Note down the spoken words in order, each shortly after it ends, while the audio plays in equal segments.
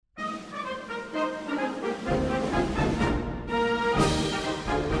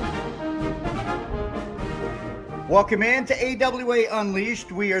Welcome in to AWA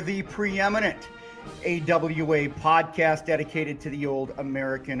Unleashed. We are the preeminent AWA podcast dedicated to the Old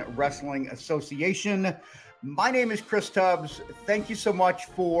American Wrestling Association. My name is Chris Tubbs. Thank you so much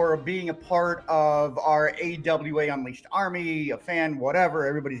for being a part of our AWA Unleashed Army, a fan, whatever.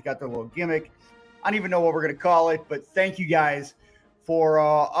 Everybody's got their little gimmick. I don't even know what we're going to call it, but thank you guys for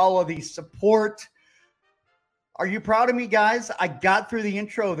all of the support. Are you proud of me, guys? I got through the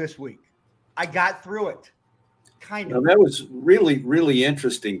intro this week. I got through it. Kind of. Now, that was really, really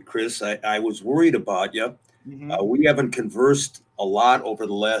interesting, Chris. I was worried about you. Mm-hmm. We haven't conversed a lot over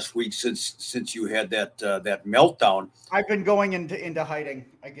the last week since you had that meltdown. I've been going into hiding.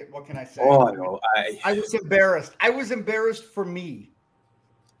 What can I say? Oh, I know. I was embarrassed. I was embarrassed for me.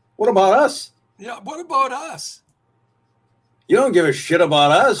 What about us? Yeah, what about us? You don't give a shit about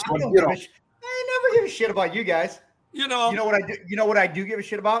us. I never give a shit about you guys. You know what I do? You know what I do give a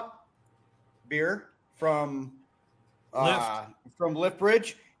shit about? Beer from Lift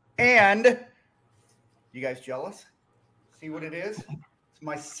Bridge. And you guys jealous? See what it is? It's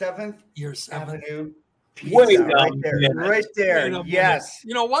my 7th Avenue pizza. Right there. Yes.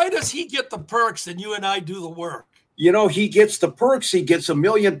 You know, why does he get the perks and you and I do the work? You know, he gets the perks. He gets $1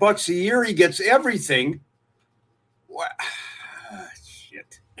 million a year. He gets everything. What?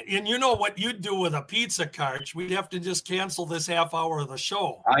 Shit. And you know what you'd do with a pizza cart? We'd have to just cancel this half hour of the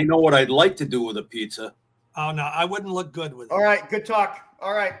show. I know what I'd like to do with a pizza. Oh, no, I wouldn't look good with it. All right, good talk.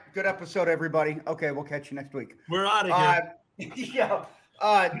 All right, good episode, everybody. Okay, we'll catch you next week. We're out of here. Yeah,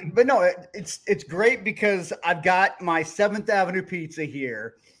 but no, it's great because I've got my 7th Avenue pizza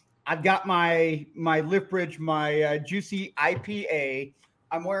here. I've got my Lift Bridge, my juicy IPA.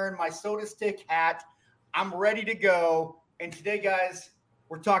 I'm wearing my soda stick hat. I'm ready to go. And today, guys,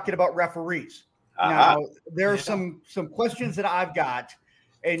 we're talking about referees. Now, there are some questions that I've got.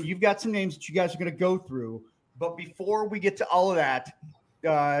 And you've got some names that you guys are going to go through. But before we get to all of that,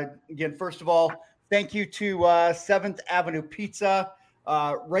 again, first of all, thank you to 7th Avenue Pizza.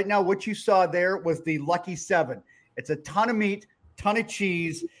 Right now, what you saw there was the Lucky 7. It's a ton of meat, ton of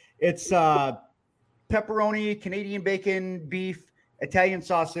cheese. It's pepperoni, Canadian bacon, beef, Italian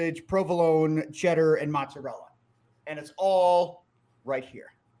sausage, provolone, cheddar, and mozzarella. And it's all right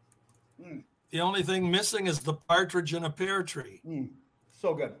here. The only thing missing is the partridge in a pear tree.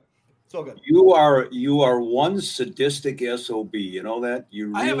 So good. So good. You are one sadistic SOB. You know that? You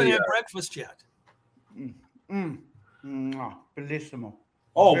really I haven't had breakfast yet. Bellissimo.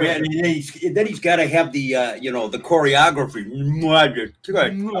 Oh, man. Then he's got to have the, the choreography.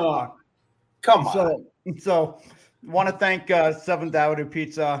 Come on. So want to thank 7th Avenue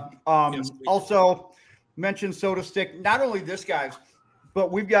Pizza. Yes, also, mention Soda Stick. Not only this, guys,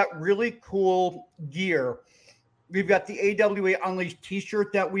 but we've got really cool gear. We've got the AWA Unleashed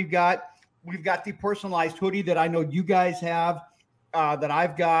t-shirt that we've got. We've got the personalized hoodie that I know you guys have, that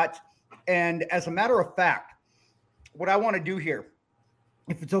I've got. And as a matter of fact, what I want to do here,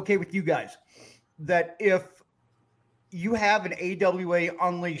 if it's okay with you guys, that if you have an AWA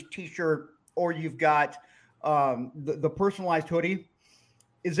Unleashed t-shirt or you've got the personalized hoodie,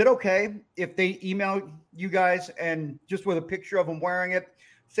 is it okay if they email you guys and just with a picture of them wearing it,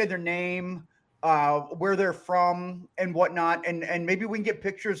 say their name, where they're from and whatnot, and maybe we can get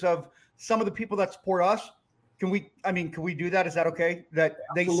pictures of some of the people that support us. Can we do that? Is that okay? That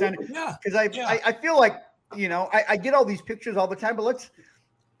they send it? Yeah. Because I feel like, I get all these pictures all the time, but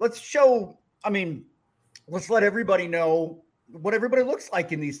let's show, let's let everybody know what everybody looks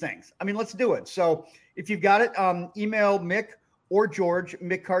like in these things. Let's do it. So if you've got it, email Mick or George,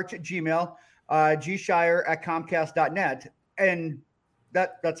 MickCarch at Gmail, gshire@comcast.net. And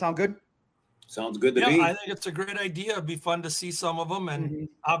that sound good? Sounds good to me. I think it's a great idea. It'd be fun to see some of them and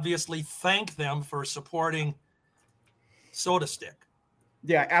obviously thank them for supporting Soda Stick.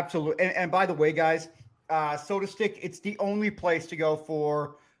 Yeah, absolutely. And by the way, guys, Soda Stick, it's the only place to go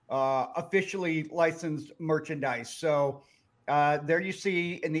for officially licensed merchandise. So there you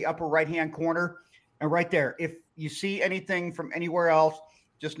see in the upper right-hand corner and right there, if you see anything from anywhere else,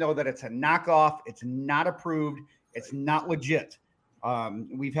 just know that it's a knockoff. It's not approved. It's not legit.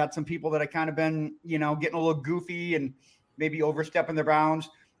 We've had some people that have kind of been, getting a little goofy and maybe overstepping their bounds,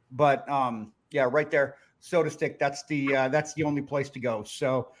 but yeah, right there, Soda Stick. That's the only place to go.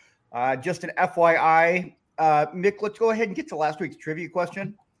 So just an FYI, Mick, let's go ahead and get to last week's trivia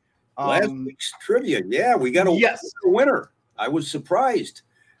question. Last week's trivia. Yeah, we got a winner. I was surprised.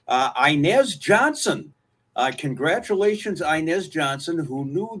 Inez Johnson. Congratulations, Inez Johnson, who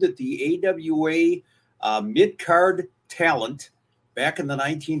knew that the AWA mid-card talent back in the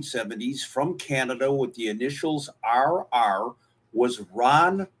 1970s from Canada with the initials RR was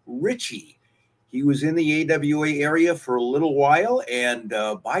Ron Ritchie. He was in the AWA area for a little while, and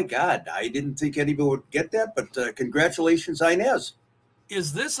by God, I didn't think anybody would get that, but congratulations, Inez.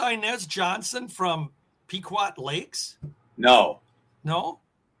 Is this Inez Johnson from Pequot Lakes? No. No?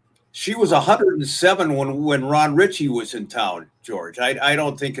 She was 107 when Ron Ritchie was in town, George. I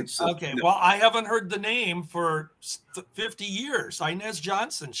don't think it's... Okay, well, I haven't heard the name for 50 years. Inez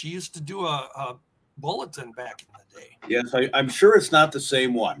Johnson. She used to do a bulletin back in the day. Yes, I'm sure it's not the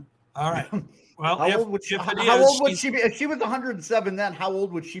same one. All right. Well, how old would she be? If she was 107 then, how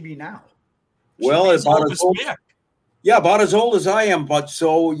old would she be now? Well, about as old, about as old as I am, but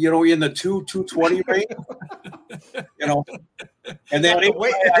so, in the 220 range, and then I'll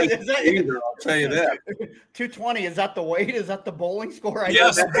tell you that. 220, is that the weight? Is that the bowling score?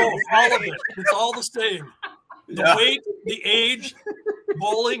 Yes, all of it. It's all the same. The weight, the age,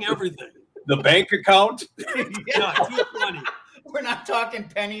 bowling, everything. The bank account? Yeah, 220. We're not talking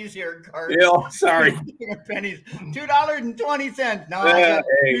pennies here, Cart. Yeah, sorry. Pennies. $2.20. No, I got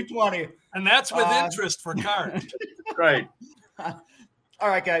 220. And that's with interest for Cart. Right. All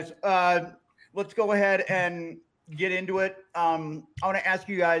right, guys. Let's go ahead and get into it. I want to ask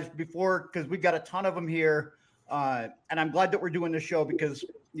you guys before, because we've got a ton of them here. And I'm glad that we're doing this show because,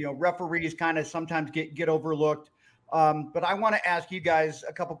 referees kind of sometimes get overlooked. But I want to ask you guys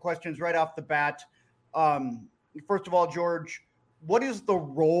a couple questions right off the bat. First of all, George, what is the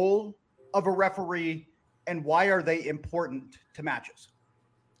role of a referee and why are they important to matches?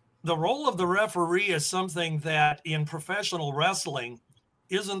 The role of the referee is something that in professional wrestling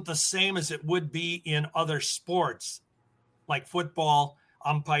isn't the same as it would be in other sports like football,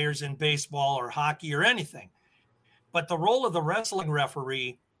 umpires in baseball or hockey or anything. But the role of the wrestling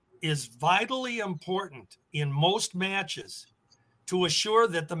referee is vitally important in most matches to assure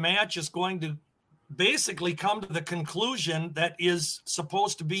that the match is going to basically come to the conclusion that is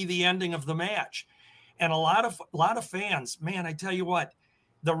supposed to be the ending of the match. And a lot of fans, man, I tell you what,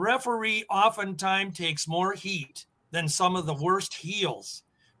 the referee oftentimes takes more heat than some of the worst heels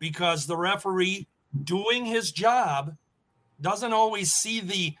because the referee doing his job doesn't always see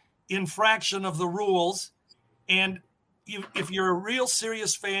the infraction of the rules. And if you're a real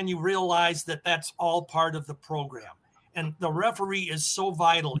serious fan, you realize that that's all part of the program. And the referee is so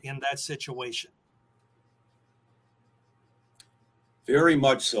vital in that situation. Very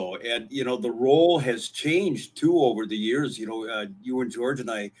much so. And, the role has changed too over the years. You and George and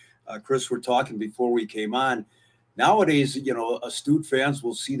I, Chris, were talking before we came on. Nowadays, astute fans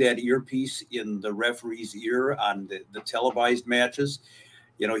will see that earpiece in the referee's ear on the televised matches.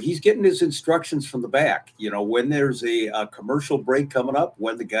 He's getting his instructions from the back, when there's a commercial break coming up,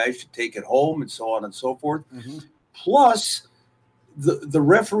 when the guy should take it home and so on and so forth. Mm-hmm. Plus, the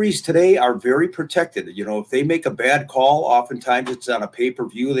referees today are very protected. If they make a bad call, oftentimes it's on a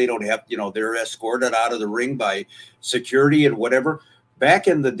pay-per-view. They don't have, they're escorted out of the ring by security and whatever. Back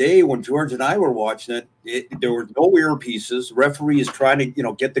in the day when George and I were watching it, there were no earpieces. Referee is trying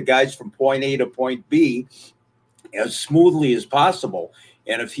to, get the guys from point A to point B as smoothly as possible.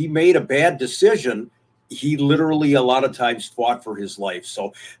 And if he made a bad decision, he literally a lot of times fought for his life.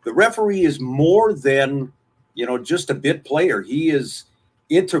 So the referee is more than, just a bit player. He is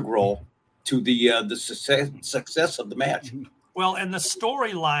integral to the success of the match. Well, and the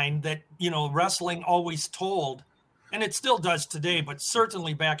storyline that, wrestling always told, and it still does today, but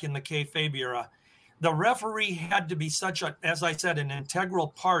certainly back in the kayfabe era, the referee had to be as I said, an integral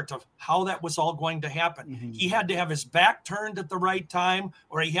part of how that was all going to happen. Mm-hmm. He had to have his back turned at the right time,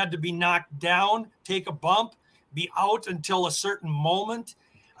 or he had to be knocked down, take a bump, be out until a certain moment.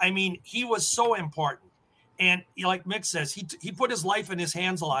 I mean, he was so important. And like Mick says, he put his life in his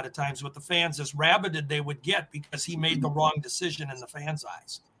hands a lot of times with the fans, as rabbited they would get because he made the wrong decision in the fans'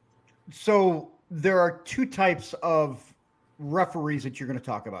 eyes. So there are two types of referees that you're going to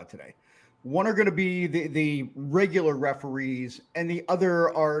talk about today. One are going to be the regular referees, and the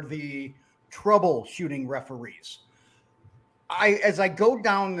other are the troubleshooting referees. As I go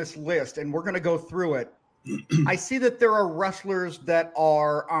down this list, and we're going to go through it, I see that there are wrestlers that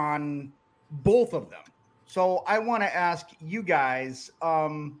are on both of them. So I want to ask you guys, I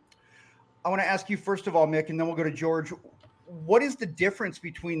want to ask you first of all, Mick, and then we'll go to George. What is the difference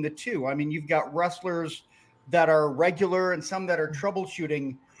between the two? I mean, you've got wrestlers that are regular and some that are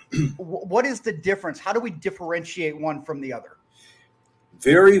troubleshooting. What is the difference? How do we differentiate one from the other?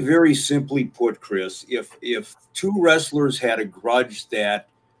 Very, very simply put, Chris, if two wrestlers had a grudge that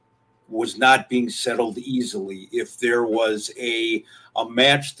was not being settled easily, if there was a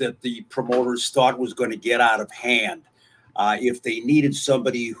match that the promoters thought was going to get out of hand, if they needed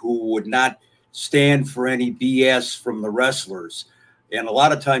somebody who would not stand for any BS from the wrestlers, and a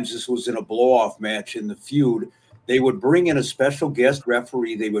lot of times this was in a blow-off match in the feud, they would bring in a special guest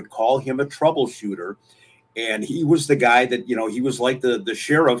referee. They would call him a troubleshooter, and he was the guy that, he was like the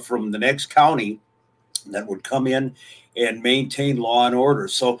sheriff from the next county that would come in and maintain law and order.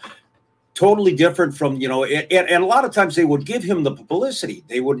 So totally different from, and a lot of times they would give him the publicity.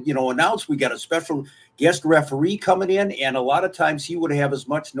 They would, announce we got a special guest referee coming in, and a lot of times he would have as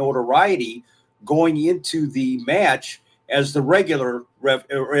much notoriety going into the match as the regular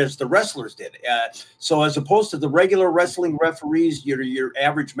or as the wrestlers did. So as opposed to the regular wrestling referees, your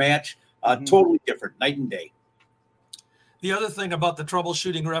average match, totally different, night and day. The other thing about the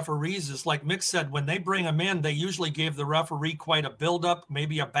troubleshooting referees is, like Mick said, when they bring them in, they usually gave the referee quite a buildup,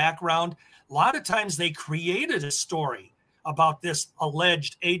 maybe a background. A lot of times they created a story about this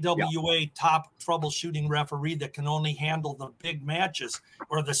alleged AWA top troubleshooting referee that can only handle the big matches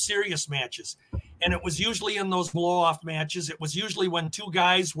or the serious matches. And it was usually in those blow-off matches. It was usually when two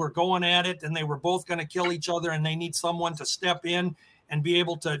guys were going at it and they were both going to kill each other, and they need someone to step in and be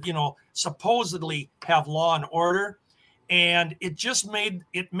able to, supposedly have law and order. And it just made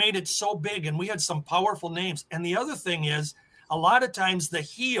it so big, and we had some powerful names. And the other thing is, a lot of times the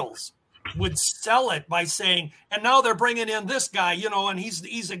heels would sell it by saying, and now they're bringing in this guy, and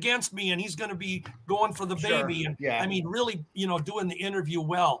he's against me, and he's going to be going for the baby. And I mean, really, doing the interview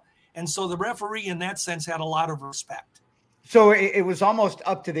well. And so the referee in that sense had a lot of respect. So it was almost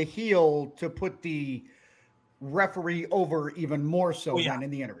up to the heel to put the referee over even more so than in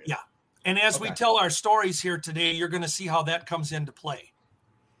the interview. Yeah. And as we tell our stories here today, you're going to see how that comes into play.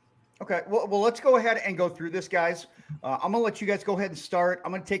 Okay. Well, let's go ahead and go through this, guys. I'm going to let you guys go ahead and start.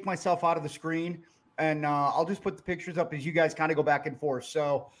 I'm going to take myself out of the screen, and I'll just put the pictures up as you guys kind of go back and forth.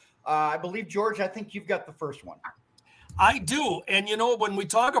 So I believe, George, I think you've got the first one. I do. And, when we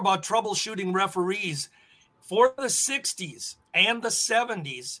talk about troubleshooting referees for the 60s and the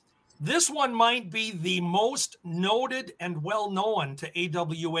 70s, this one might be the most noted and well-known to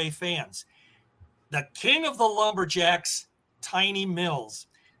AWA fans. The king of the Lumberjacks, Tiny Mills.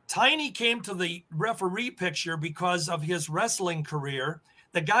 Tiny came to the referee picture because of his wrestling career.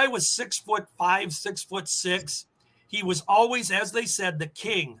 The guy was 6'5", 6'6". He was always, as they said, the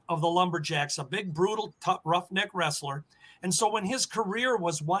king of the Lumberjacks, a big, brutal, tough, roughneck wrestler. And so when his career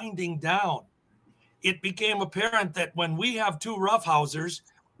was winding down, it became apparent that when we have two roughhousers,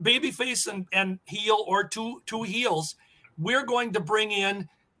 babyface and heel, or two heels, we're going to bring in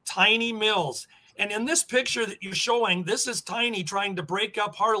Tiny Mills. And in this picture that you're showing, this is Tiny trying to break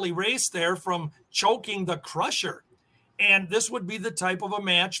up Harley Race there from choking the Crusher. And this would be the type of a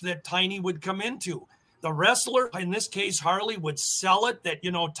match that Tiny would come into. The wrestler, in this case, Harley, would sell it that,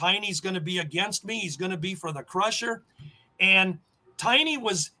 Tiny's going to be against me. He's going to be for the Crusher. And Tiny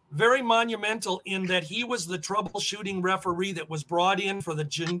was very monumental in that he was the troubleshooting referee that was brought in for the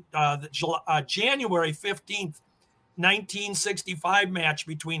January 15th, 1965 match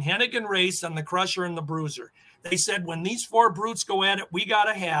between Hennig and Race and the Crusher and the Bruiser. They said, when these four brutes go at it, we got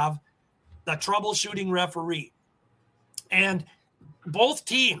to have the troubleshooting referee. And both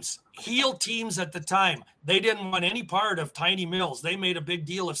teams, heel teams at the time, they didn't want any part of Tiny Mills. They made a big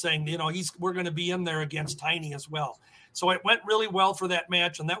deal of saying, we're going to be in there against Tiny as well. So it went really well for that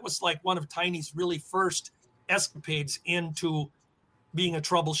match, and that was like one of Tiny's really first escapades into being a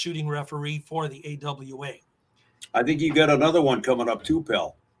troubleshooting referee for the AWA. I think you got another one coming up too,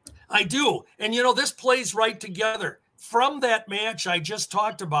 pal. I do. And, this plays right together. From that match I just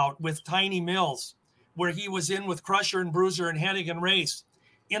talked about with Tiny Mills, where he was in with Crusher and Bruiser and Hennig and Race,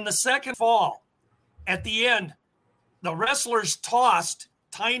 in the second fall, at the end, the wrestlers tossed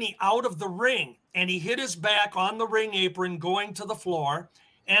Tiny out of the ring, and he hit his back on the ring apron going to the floor,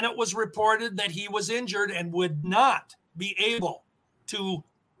 and it was reported that he was injured and would not be able to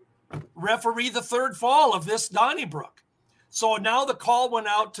referee the third fall of this Donnybrook. So now the call went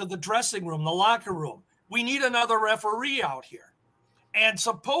out to the dressing room, the locker room. We need another referee out here. And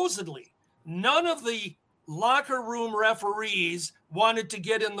supposedly, none of the locker room referees wanted to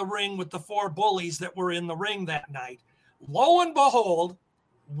get in the ring with the four bullies that were in the ring that night. Lo and behold,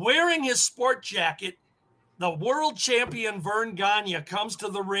 wearing his sport jacket, the world champion Vern Gagne comes to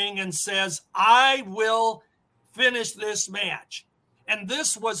the ring and says, I will finish this match. And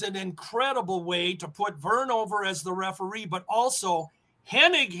this was an incredible way to put Vern over as the referee, but also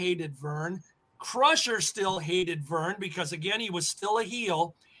Hennig hated Vern. Crusher still hated Vern because, again, he was still a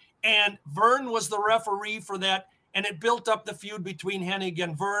heel. And Vern was the referee for that. And it built up the feud between Hennig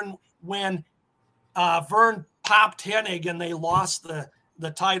and Vern when Vern popped Hennig and they lost the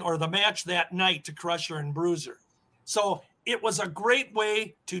title or the match that night to Crusher and Bruiser. So it was a great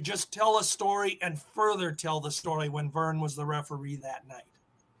way to just tell a story and further tell the story when Vern was the referee that night.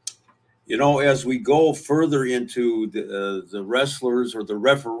 You know, as we go further into the wrestlers or the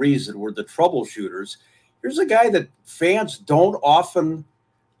referees that were the troubleshooters, here's a guy that fans don't often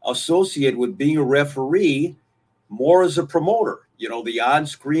associate with being a referee, more as a promoter. You know, the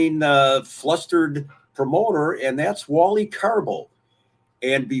on-screen flustered promoter, and that's Wally Carbo.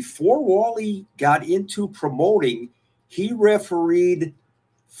 And before Wally got into promoting, he refereed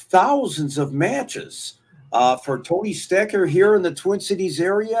thousands of matches for Tony Stecker here in the Twin Cities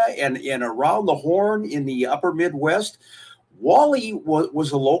area and around the Horn in the upper Midwest. Wally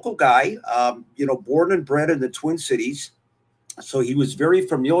was a local guy, you know, born and bred in the Twin Cities. So he was very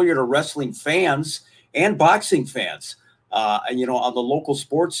familiar to wrestling fans and boxing fans, you know, on the local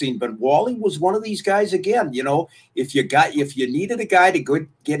sports scene. But Wally was one of these guys, again, you know, if you needed a guy to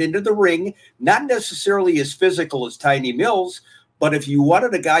get into the ring, not necessarily as physical as Tiny Mills, but if you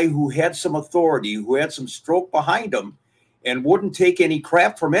wanted a guy who had some authority, who had some stroke behind him and wouldn't take any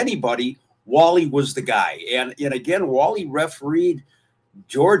crap from anybody, Wally was the guy. And again, Wally refereed,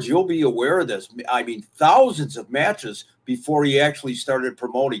 George, you'll be aware of this, I mean, thousands of matches before he actually started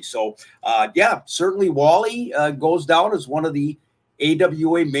promoting. So, yeah, certainly Wally goes down as one of the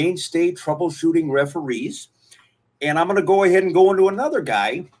AWA mainstay troubleshooting referees. And I'm going to go ahead and go into another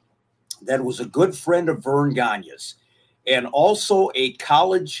guy that was a good friend of Vern Gagne's and also a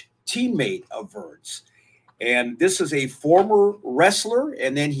college teammate of Vern's. And this is a former wrestler,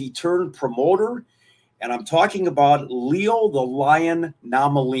 and then he turned promoter. And I'm talking about Leo the Lion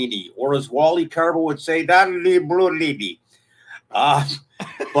Namalini, or as Wally Carbo would say, Daddy Blue Lady. But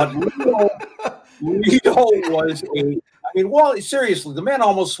Leo was Wally, seriously, the man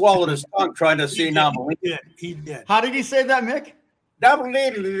almost swallowed his tongue trying to say Namalini. He did. How did he say that, Mick? That's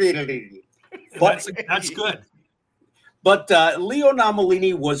good. But Leo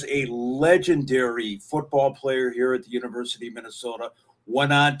Namalini was a legendary football player here at the University of Minnesota,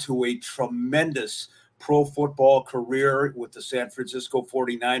 went on to a tremendous pro football career with the San Francisco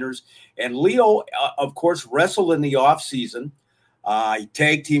 49ers. And Leo, of course, wrestled in the offseason. He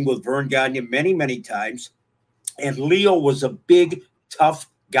tag teamed with Vern Gagne many, many times. And Leo was a big, tough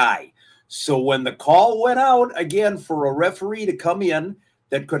guy. So when the call went out, again, for a referee to come in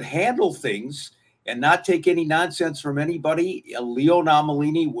that could handle things and not take any nonsense from anybody, Leo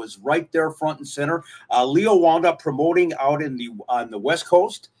Namalini was right there front and center. Leo wound up promoting out on the West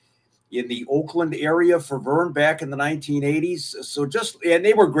Coast in the Oakland area for Vern back in the 1980s. So and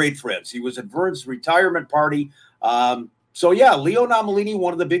they were great friends. He was at Vern's retirement party. So yeah, Leo Namalini,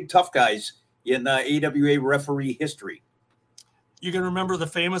 one of the big tough guys in AWA referee history. You can remember the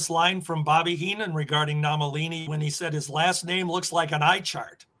famous line from Bobby Heenan regarding Namalini when he said his last name looks like an eye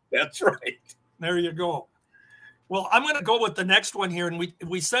chart. That's right. There you go. Well, I'm going to go with the next one here. And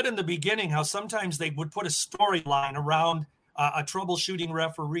we said in the beginning how sometimes they would put a storyline around a troubleshooting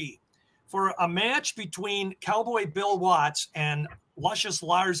referee. For a match between Cowboy Bill Watts and Luscious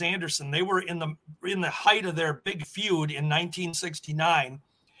Lars Anderson, they were in the height of their big feud in 1969.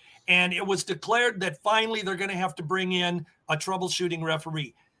 And it was declared that finally they're going to have to bring in a troubleshooting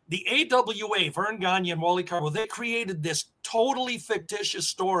referee. The AWA, Vern Gagne and Wally Carbo, they created this totally fictitious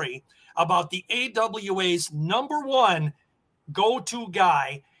story about the AWA's #1 go-to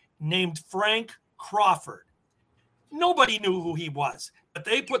guy named Frank Crawford. Nobody knew who he was, but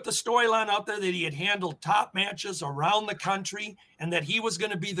they put the storyline out there that he had handled top matches around the country and that he was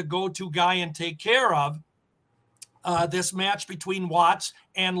going to be the go-to guy and take care of this match between Watts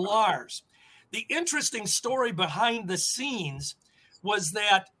and Lars. The interesting story behind the scenes was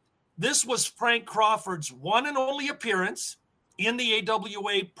that this was Frank Crawford's one and only appearance in the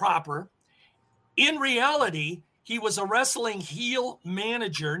AWA proper. In reality, he was a wrestling heel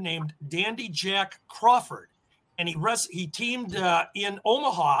manager named Dandy Jack Crawford, and he teamed in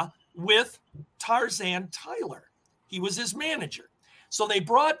Omaha with Tarzan Tyler. He was his manager. So they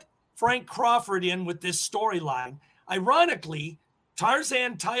brought Frank Crawford in with this storyline. Ironically,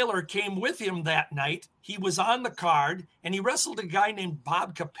 Tarzan Tyler came with him that night. He was on the card, and he wrestled a guy named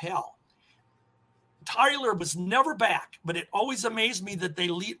Bob Capel. Tyler was never back, but it always amazed me that they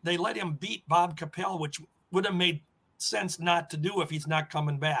let him beat Bob Capel, which would have made sense not to do if he's not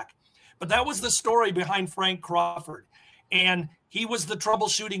coming back. But that was the story behind Frank Crawford. And he was the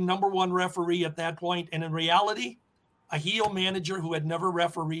troubleshooting #1 referee at that point. And in reality, a heel manager who had never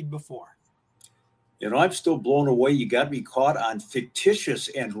refereed before. You know, I'm still blown away. You got me caught on fictitious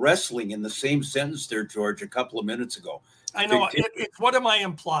and wrestling in the same sentence there, George, a couple of minutes ago. I know. What am I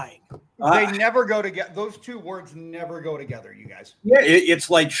implying? They never go together. Those two words never go together, you guys. Yeah, it's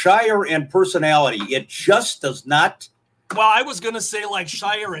like Shire and personality. It just does not Well, I was going to say like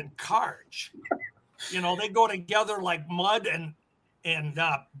Shire and Karch. You know, they go together like mud and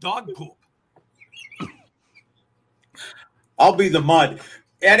dog poop. I'll be the mud.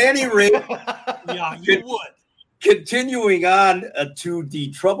 At any rate, yeah, you would. Continuing on to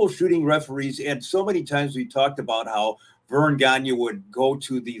the troubleshooting referees, and so many times we talked about how Vern Gagne would go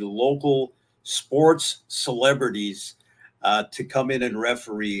to the local sports celebrities to come in and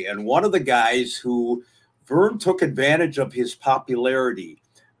referee. And one of the guys who Vern took advantage of his popularity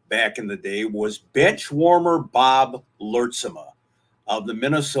back in the day was bench warmer Bob Lurtsema of the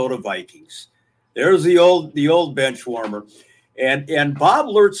Minnesota Vikings. There's the old bench warmer. And Bob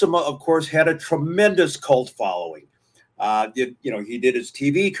Lurtsema, of course, had a tremendous cult following. He did his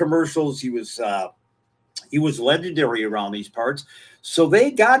TV commercials. He was legendary around these parts. So they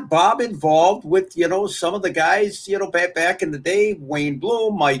got Bob involved with, some of the guys, back in the day, Wayne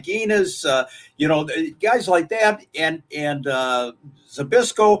Bloom, Mike Enos, guys like that, and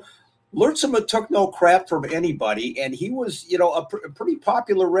Zabisco. Lurtsema took no crap from anybody, and he was, a pretty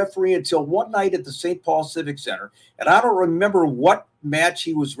popular referee until one night at the St. Paul Civic Center. And I don't remember what match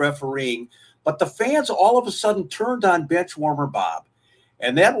he was refereeing, but the fans all of a sudden turned on benchwarmer Bob.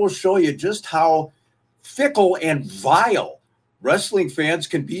 And that will show you just how fickle and vile wrestling fans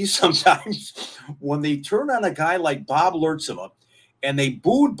can be sometimes when they turn on a guy like Bob Lurtsema. And they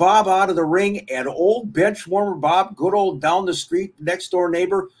booed Bob out of the ring, and old benchwarmer Bob, good old down the street next door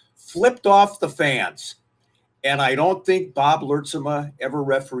neighbor, flipped off the fans. And I don't think Bob Lurtsema ever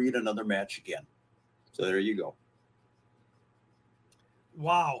refereed another match again. So there you go.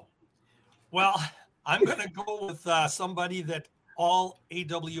 Wow. Well, I'm going to go with somebody that all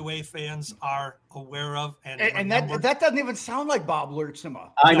AWA fans are aware of. And that doesn't even sound like Bob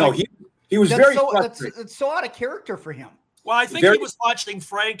Lurtsema. I know. He was very frustrated. It's so out of character for him. Well, I think he was watching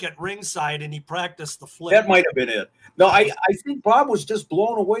Frank at ringside and he practiced the flip. That might have been it. No, I think Bob was just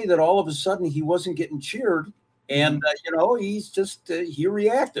blown away that all of a sudden he wasn't getting cheered. And, he's just, he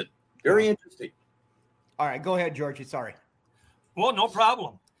reacted. Very interesting. All right, go ahead, Georgie. Sorry. Well, no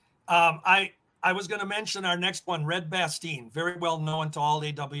problem. I was going to mention our next one, Red Bastien, very well known to all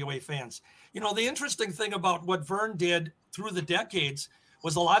AWA fans. The interesting thing about what Vern did through the decades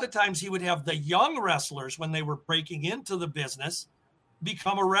was a lot of times he would have the young wrestlers, when they were breaking into the business,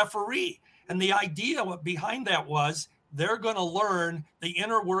 become a referee. And the idea behind that was they're going to learn the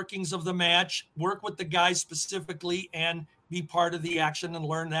inner workings of the match, work with the guys specifically, and be part of the action and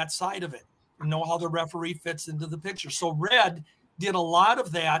learn that side of it, and know how the referee fits into the picture. So Red did a lot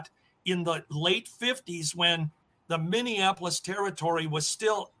of that in the late 50s when the Minneapolis territory was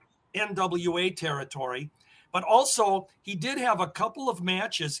still NWA territory. But also, he did have a couple of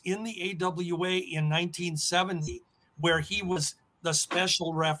matches in the AWA in 1970 where he was the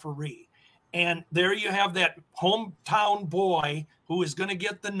special referee. And there you have that hometown boy who is going to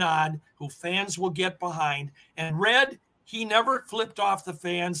get the nod, who fans will get behind. And Red, he never flipped off the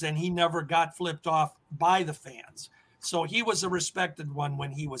fans, and he never got flipped off by the fans. So he was a respected one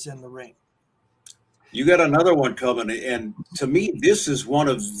when he was in the ring. You got another one coming. And to me, this is one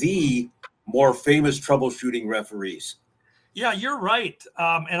of the more famous troubleshooting referees. Yeah, you're right.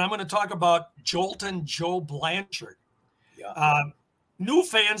 And I'm going to talk about Jolton Joe Blanchard. Yeah. New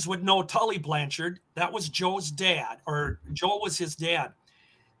fans would know Tully Blanchard. That was Joe's dad, or Joe was his dad.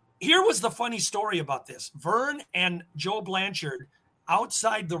 Here was the funny story about this. Vern and Joe Blanchard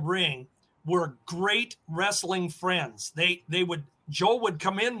outside the ring were great wrestling friends. Joe would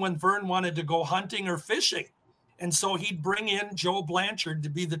come in when Vern wanted to go hunting or fishing. And so he'd bring in Joe Blanchard to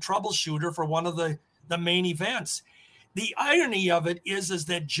be the troubleshooter for one of the main events. The irony of it is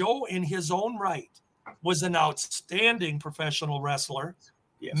that Joe, in his own right, was an outstanding professional wrestler.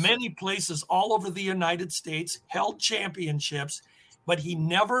 Yes. Many places all over the United States, held championships, but he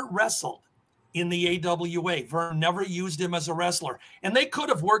never wrestled in the AWA. Vern never used him as a wrestler. And they could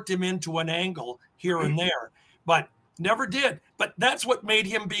have worked him into an angle here and there, but never did. But that's what made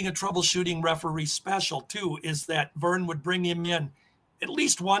him being a troubleshooting referee special, too, is that Vern would bring him in at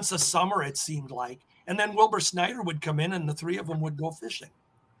least once a summer, it seemed like. And then Wilbur Snyder would come in and the three of them would go fishing.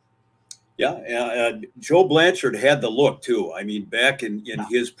 Yeah, Joe Blanchard had the look, too. I mean, back in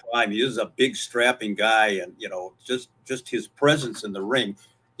his prime, he was a big, strapping guy. And, just his presence in the ring,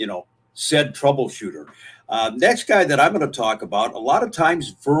 said troubleshooter. Next guy that I'm going to talk about, a lot of times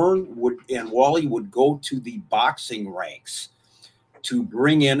Vern and Wally would go to the boxing ranks to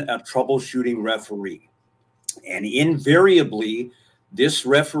bring in a troubleshooting referee. And invariably, this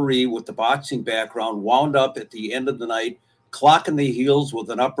referee with the boxing background wound up at the end of the night clocking the heels with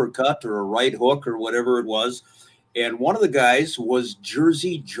an uppercut or a right hook or whatever it was. And one of the guys was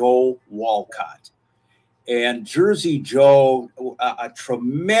Jersey Joe Walcott. And Jersey Joe, a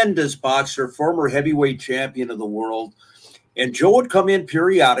tremendous boxer, former heavyweight champion of the world. And Joe would come in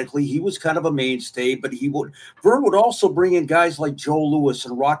periodically. He was kind of a mainstay, but Vern would also bring in guys like Joe Louis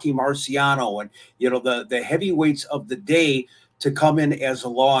and Rocky Marciano and, the heavyweights of the day to come in as a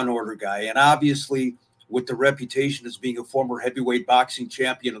Law and Order guy. And obviously, with the reputation as being a former heavyweight boxing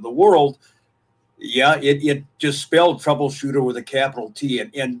champion of the world, yeah, it just spelled troubleshooter with a capital T.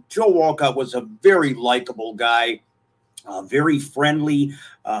 And Joe Walcott was a very likable guy, very friendly,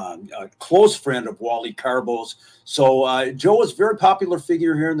 a close friend of Wally Carbo's. So Joe was a very popular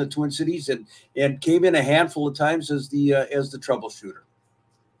figure here in the Twin Cities and came in a handful of times as the troubleshooter.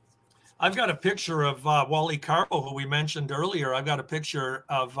 I've got a picture of Wally Carbo, who we mentioned earlier. I've got a picture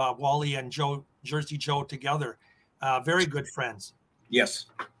of Wally and Jersey Joe together. Very good friends. Yes.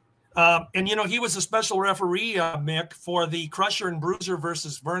 And, he was a special referee, Mick, for the Crusher and Bruiser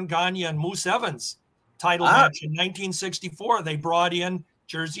versus Vern Gagne and Moose Evans title match in 1964. They brought in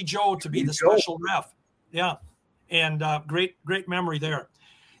Jersey Joe to be the special ref. Yeah. And great memory there.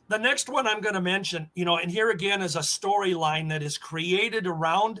 The next one I'm going to mention, and here again is a storyline that is created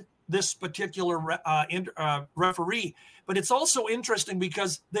around this particular referee, but it's also interesting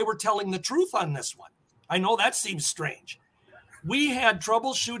because they were telling the truth on this one. I know that seems strange. We had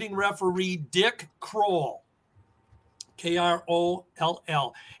troubleshooting referee Dick Kroll, Kroll.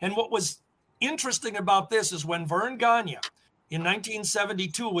 And what was interesting about this is when Vern Gagne in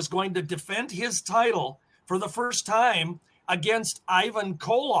 1972 was going to defend his title for the first time against Ivan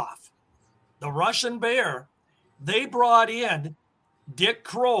Koloff, the Russian Bear, they brought in Dick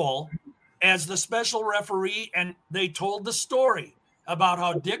Kroll as the special referee, and they told the story about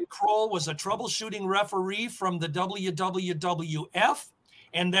how Dick Kroll was a troubleshooting referee from the WWF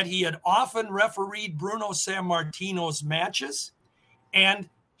and that he had often refereed Bruno Sammartino's matches, and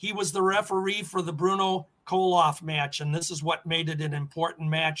he was the referee for the Bruno Koloff match, and this is what made it an important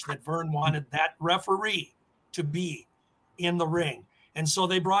match that Vern wanted that referee to be in the ring. And so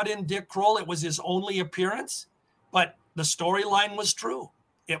they brought in Dick Kroll. It was his only appearance, but the storyline was true.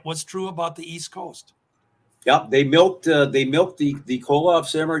 It was true about the East Coast. Yeah, they milked the Koloff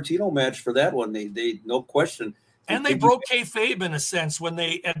Sammartino match for that one. They no question. And they broke kayfabe in a sense when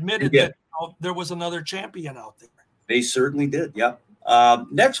they admitted that there was another champion out there. They certainly did. Yeah.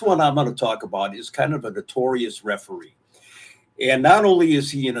 Next one I'm going to talk about is kind of a notorious referee. And not only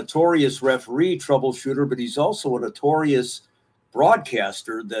is he a notorious referee troubleshooter, but he's also a notorious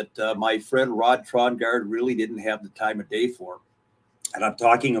broadcaster that my friend Rod Trongard really didn't have the time of day for. And I'm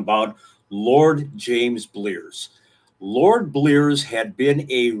talking about Lord James Blears. Lord Blears had been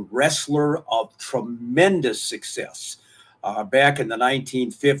a wrestler of tremendous success back in the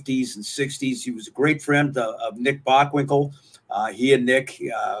 1950s and 60s. He was a great friend of Nick Bockwinkel. He and Nick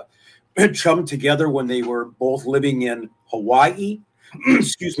chummed together when they were both living in Hawaii.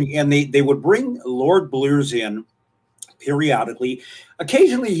 Excuse me. And they would bring Lord Blears in periodically.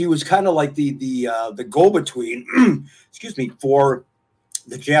 Occasionally, he was kind of like the go-between, excuse me, for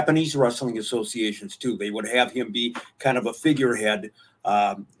the Japanese wrestling associations too. They would have him be kind of a figurehead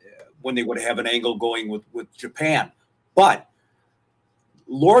when they would have an angle going with Japan. But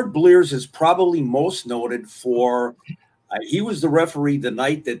Lord Blears is probably most noted for he was the referee the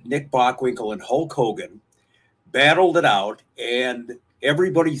night that Nick Bockwinkel and Hulk Hogan battled it out, and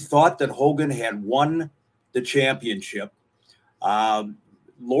everybody thought that Hogan had won the championship.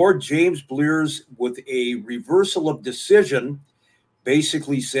 Lord James Blears, with a reversal of decision,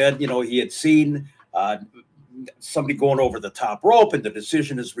 basically said, he had seen somebody going over the top rope and the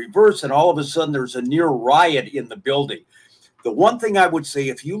decision is reversed, and all of a sudden there's a near riot in the building. The one thing I would say,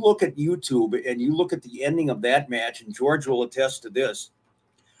 if you look at YouTube and you look at the ending of that match, and George will attest to this,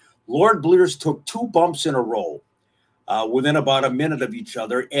 Lord Blears took 2 bumps in a row within about a minute of each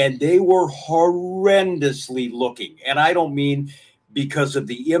other, and they were horrendously looking. And I don't mean because of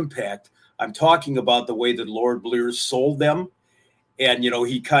the impact. I'm talking about the way that Lord Blears sold them. And,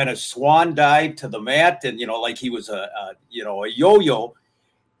 he kind of swan dived to the mat and, like he was a yo-yo.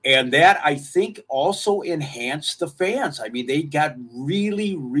 And that, I think, also enhanced the fans. I mean, they got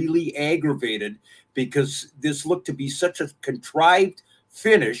really, really aggravated because this looked to be such a contrived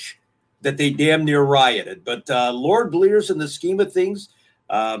finish that they damn near rioted. But Lord Blears, in the scheme of things,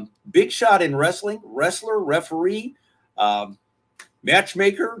 big shot in wrestling, wrestler, referee,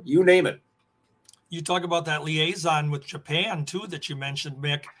 matchmaker, you name it. You talk about that liaison with Japan, too, that you mentioned,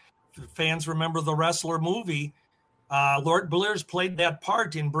 Mick. Fans remember the Wrestler movie. Lord Blears played that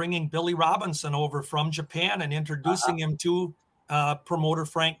part in bringing Billy Robinson over from Japan and introducing him to promoter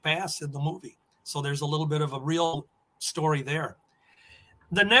Frank Bass in the movie. So there's a little bit of a real story there.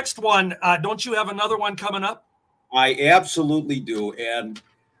 The next one, don't you have another one coming up? I absolutely do. And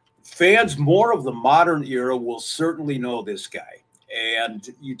fans more of the modern era will certainly know this guy. And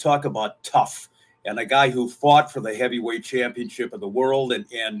you talk about tough, and a guy who fought for the heavyweight championship of the world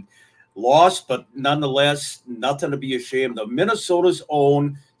and lost, but nonetheless, nothing to be ashamed of. Minnesota's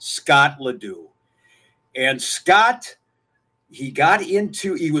own Scott Ledoux. And Scott, he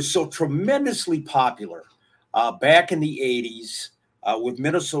was so tremendously popular back in the 80s with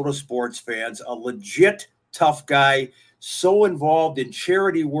Minnesota sports fans, a legit tough guy, so involved in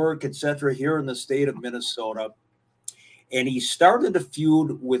charity work, etc., here in the state of Minnesota. And he started a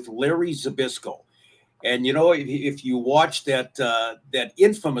feud with Larry Zbyszko. And, you know, if you watch that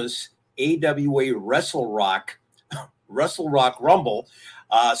infamous AWA Wrestle Rock Rumble,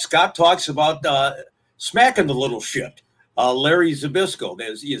 Scott talks about smacking the little shit. Larry Zbyszko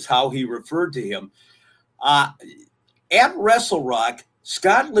is how he referred to him. At Wrestle Rock,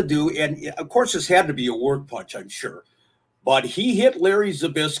 Scott Ledoux, and of course this had to be a work punch, I'm sure, but he hit Larry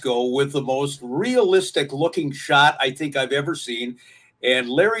Zbyszko with the most realistic looking shot I think I've ever seen. And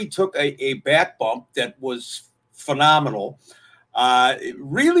Larry took a back bump that was phenomenal. It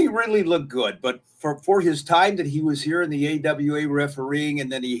really, really looked good. But for his time that he was here in the AWA refereeing,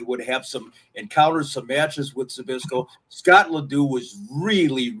 and then he would have some encounters, some matches with Zbyszko, Scott Ledoux was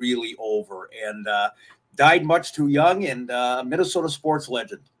really, really over and died much too young, and Minnesota sports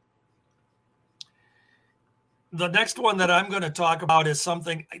legend. The next one that I'm going to talk about is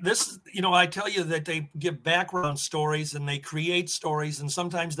something this, you know, I tell you that they give background stories and they create stories, and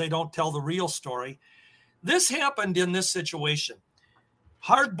sometimes they don't tell the real story. This happened in this situation.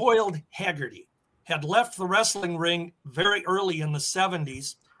 Hard-boiled Haggerty had left the wrestling ring very early in the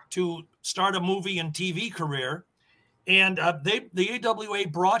 70s to start a movie and TV career. And the AWA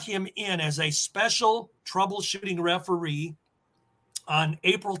brought him in as a special troubleshooting referee on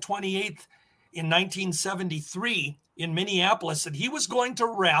April 28th in 1973 in Minneapolis. And he was going to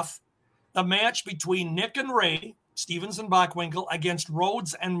ref the match between Nick and Ray, Stevens and Bockwinkel, against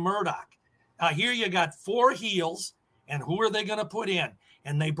Rhodes and Murdoch. Now, here you got four heels, and who are they going to put in?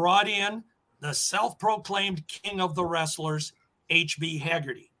 And they brought in the self-proclaimed king of the wrestlers, H.B.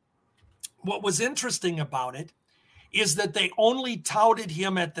 Haggerty. What was interesting about it is that they only touted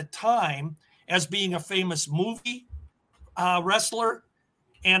him at the time as being a famous movie wrestler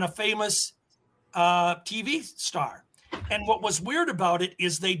and a famous TV star. And what was weird about it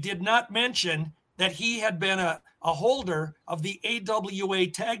is they did not mention that he had been a holder of the AWA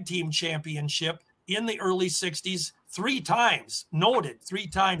Tag Team Championship in the early 60s three times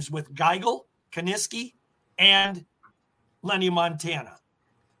with Geigel, Kaniski, and Lenny Montana.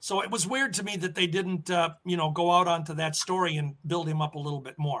 So it was weird to me that they didn't, go out onto that story and build him up a little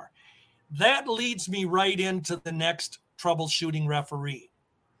bit more. That leads me right into the next troubleshooting referee.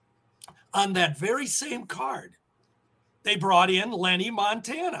 On that very same card, they brought in Lenny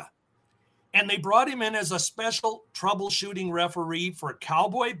Montana. And they brought him in as a special troubleshooting referee for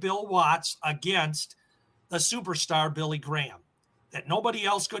Cowboy Bill Watts against the superstar Billy Graham, that nobody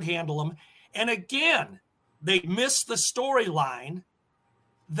else could handle him. And again, they missed the storyline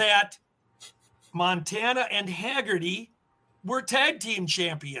that Montana and Haggerty were tag team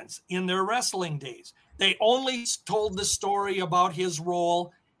champions in their wrestling days. They only told the story about his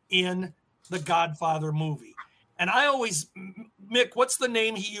role in the Godfather movie. And I always, Mick, what's the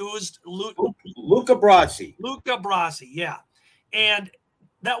name he used? Luca Brasi. Luca Brasi, yeah. And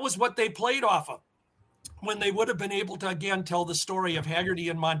that was what they played off of when they would have been able to, again, tell the story of Haggerty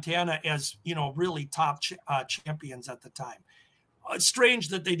and Montana as, really top champions at the time. It's strange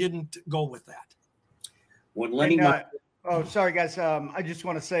that they didn't go with that. When Lenny... sorry, guys. I just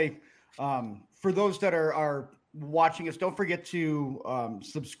want to say, for those that are watching us, don't forget to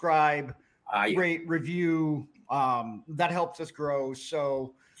subscribe, rate, review. That helps us grow.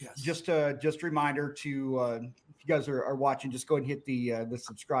 So yes. Just a reminder to, if you guys are watching, just go ahead and hit the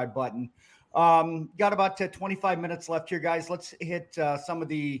subscribe button. Got about 25 minutes left here, guys. Let's hit some of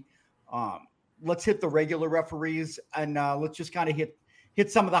the, let's hit the regular referees, and let's just kind of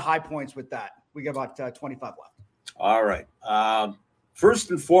hit some of the high points with that. We got about 25 left. All right.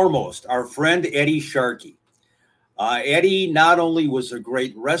 First and foremost, our friend Eddie Sharkey. Eddie not only was a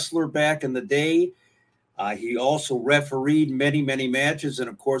great wrestler back in the day, he also refereed many, many matches. And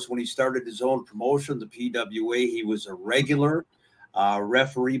of course, when he started his own promotion, the PWA, he was a regular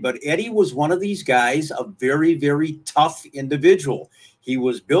referee. But Eddie was one of these guys, a very, very tough individual. He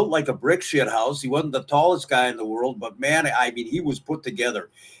was built like a brick shit house. He wasn't the tallest guy in the world, but man, I mean, he was put together.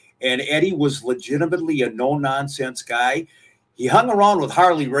 And Eddie was legitimately a no-nonsense guy. He hung around with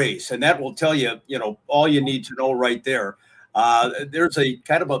Harley Race, and that will tell you, all you need to know right there. There's a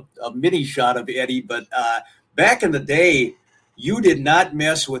kind of a mini shot of Eddie, but back in the day, you did not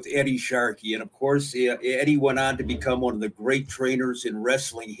mess with Eddie Sharkey. And of course, Eddie went on to become one of the great trainers in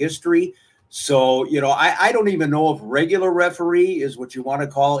wrestling history. So, I don't even know if regular referee is what you want to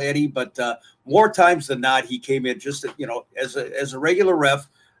call Eddie, but more times than not, he came in just, as a regular ref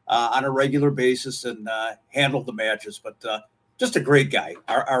on a regular basis and handled the matches. But just a great guy,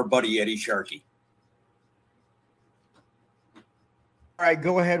 our buddy Eddie Sharkey. All right,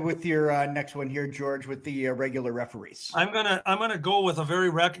 go ahead with your next one here, George, with the regular referees. I'm gonna go with a very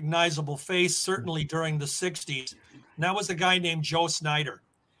recognizable face, certainly during the 60s. And that was a guy named Joe Snyder.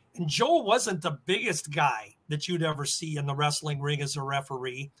 And Joe wasn't the biggest guy that you'd ever see in the wrestling ring as a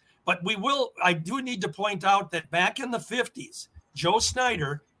referee. But I do need to point out that back in the 50s, Joe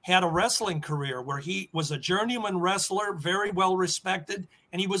Snyder had a wrestling career where he was a journeyman wrestler, very well respected,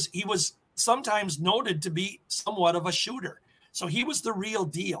 and he was sometimes noted to be somewhat of a shooter. So he was the real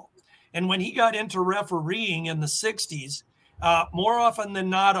deal. And when he got into refereeing in the 60s, more often than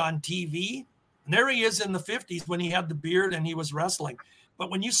not on TV, and there he is in the 50s when he had the beard and he was wrestling. But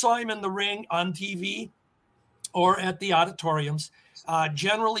when you saw him in the ring on TV or at the auditoriums,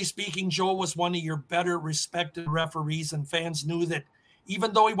 generally speaking, Joe was one of your better respected referees, and fans knew that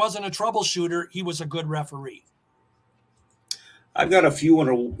even though he wasn't a troubleshooter, he was a good referee. I've got a few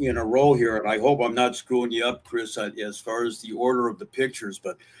in a row here, and I hope I'm not screwing you up, Chris, as far as the order of the pictures.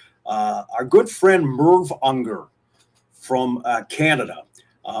 But our good friend Merv Unger from Canada,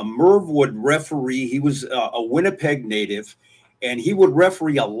 Merv would referee. He was a Winnipeg native, and he would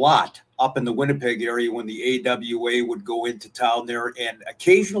referee a lot up in the Winnipeg area when the AWA would go into town there. And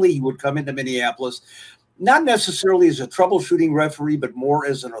occasionally he would come into Minneapolis, not necessarily as a troubleshooting referee, but more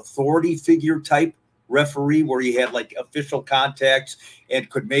as an authority figure type referee where he had like official contacts and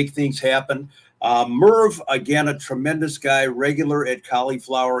could make things happen. Merv, again, a tremendous guy, regular at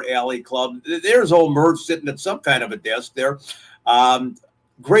Cauliflower Alley Club. There's old Merv sitting at some kind of a desk there.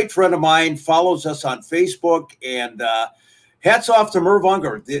 Great friend of mine, follows us on Facebook, and hats off to Merv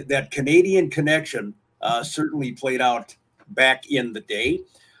Unger. That Canadian connection certainly played out back in the day.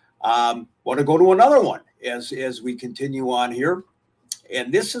 Want to go to another one as we continue on here.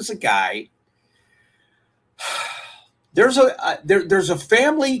 And this is a guy. There's a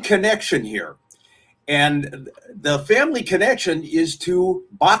family connection here, and the family connection is to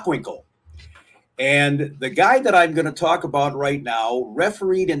Bockwinkel. And the guy that I'm going to talk about right now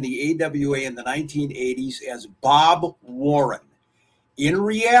refereed in the AWA in the 1980s as Bob Warren. In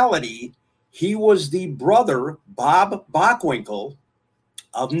reality, he was the brother, Bob Bockwinkel,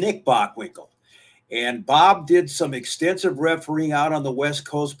 of Nick Bockwinkel. And Bob did some extensive refereeing out on the West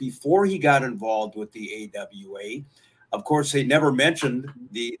Coast before he got involved with the AWA. Of course, they never mentioned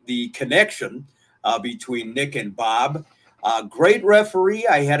the connection between Nick and Bob. Great referee.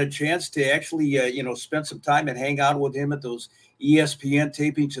 I had a chance to actually, spend some time and hang out with him at those ESPN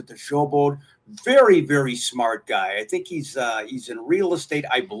tapings at the Showboat. Very, very smart guy. I think he's in real estate,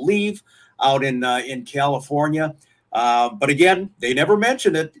 I believe, out in California. But again, they never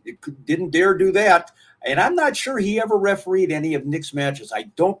mentioned it. Didn't dare do that. And I'm not sure he ever refereed any of Nick's matches. I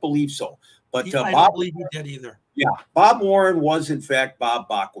don't believe so. But I don't believe he did either. Yeah, Bob Warren was, in fact, Bob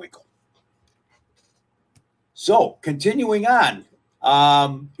Bockwinkel. So, continuing on,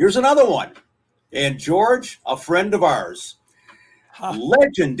 here's another one. And George, a friend of ours,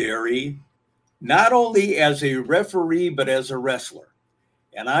 legendary, not only as a referee, but as a wrestler.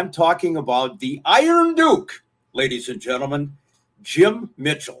 And I'm talking about the Iron Duke, ladies and gentlemen, Jim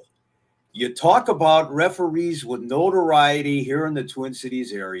Mitchell. You talk about referees with notoriety here in the Twin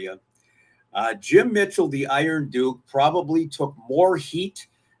Cities area. Jim Mitchell, the Iron Duke, probably took more heat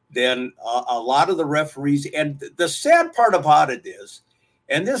than a lot of the referees. And the sad part about it is,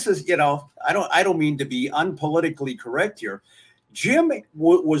 and this is, I don't mean to be unpolitically correct here. Jim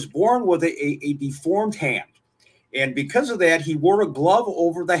was born with a deformed hand. And because of that, he wore a glove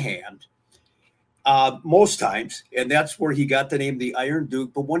over the hand most times. And that's where he got the name the Iron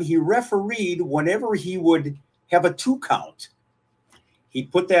Duke. But when he refereed, whenever he would have a 2 count, he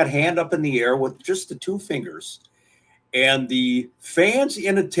put that hand up in the air with just the 2 fingers. And the fans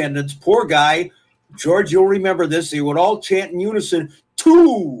in attendance, poor guy, George, you'll remember this, they would all chant in unison,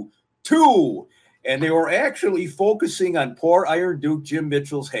 2, 2. And they were actually focusing on poor Iron Duke Jim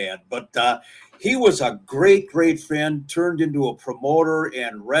Mitchell's hand. But he was a great, great friend, turned into a promoter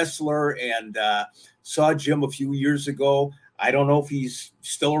and wrestler, and saw Jim a few years ago. I don't know if he's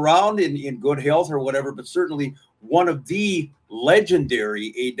still around in good health or whatever, but certainly one of the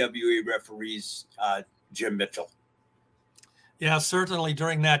legendary AWA referees, Jim Mitchell. Yeah, certainly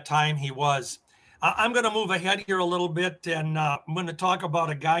during that time he was. I'm going to move ahead here a little bit, and I'm going to talk about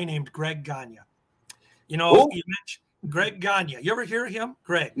a guy named Greg Gagne. You mentioned Greg Gagne. You ever hear of him?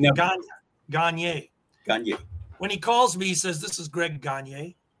 Greg Gagne. When he calls me, he says, "This is Greg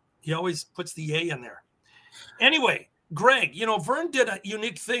Gagne." He always puts the A in there. Anyway, Greg, Vern did a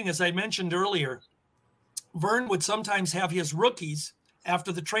unique thing, as I mentioned earlier. Vern would sometimes have his rookies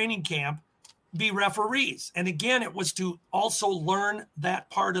after the training camp be referees. And again, it was to also learn that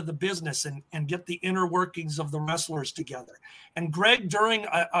part of the business and get the inner workings of the wrestlers together. And Greg,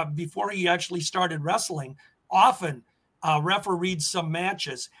 before he actually started wrestling, often refereed some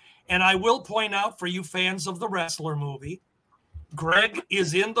matches. And I will point out for you fans of the Wrestler movie, Greg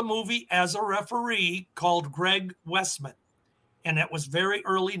is in the movie as a referee called Greg Westman. And that was very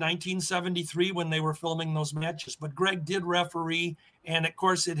early, 1973, when they were filming those matches. But Greg did referee, and of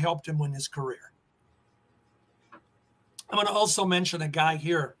course, it helped him win his career. I'm going to also mention a guy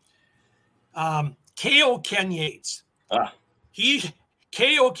here, K.O. Ken Yates.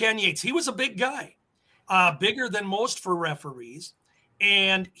 K.O. Ken Yates, he was a big guy, bigger than most for referees.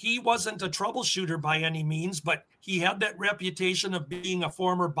 And he wasn't a troubleshooter by any means, but he had that reputation of being a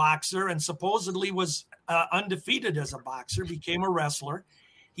former boxer and supposedly was undefeated as a boxer, became a wrestler.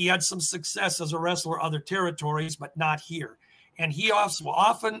 He had some success as a wrestler, other territories, but not here. And he also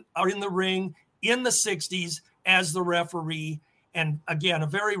often are in the ring in the 60s as the referee. And again, a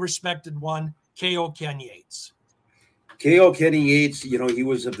very respected one, K.O. Ken Yates. K.O. Kenny Yates, he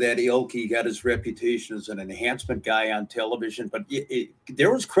was of that ilk. He got his reputation as an enhancement guy on television, but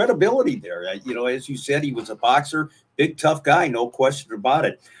there was credibility there. As you said, he was a boxer, big, tough guy, no question about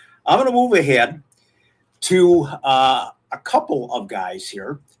it. I'm going to move ahead to a couple of guys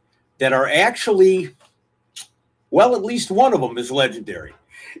here that are actually, well, at least one of them is legendary.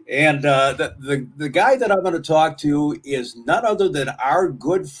 And the guy that I'm going to talk to is none other than our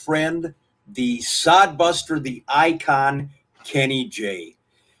good friend, the sodbuster, the icon, Kenny J.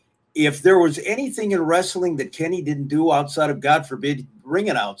 If there was anything in wrestling that Kenny didn't do outside of, God forbid, ring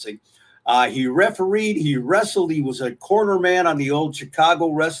announcing, he refereed, he wrestled, he was a corner man on the old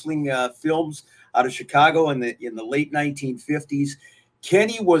Chicago wrestling films out of Chicago in the late 1950s.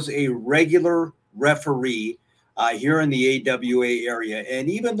 Kenny was a regular referee here in the AWA area. And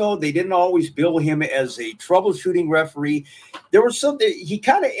even though they didn't always bill him as a troubleshooting referee, there was something, he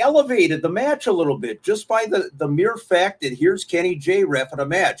kind of elevated the match a little bit just by the mere fact that here's Kenny J reffing a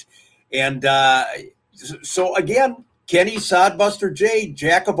match. And so again, Kenny Sodbuster J,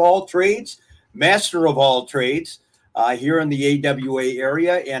 jack of all trades, master of all trades here in the AWA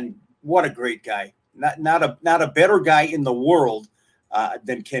area. And what a great guy. Not a better guy in the world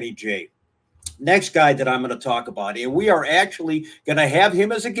than Kenny J. Next guy that I'm going to talk about, and we are actually going to have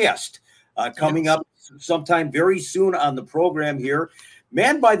him as a guest coming up sometime very soon on the program here,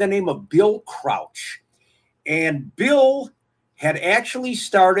 man by the name of Bill Crouch. And Bill had actually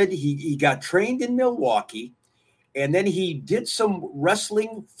started, he got trained in Milwaukee, and then he did some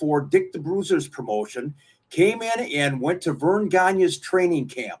wrestling for Dick the Bruiser's promotion, came in and went to Vern Gagne's training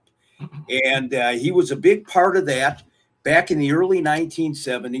camp. And he was a big part of that back in the early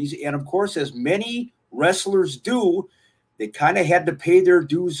 1970s. And of course, as many wrestlers do, they kind of had to pay their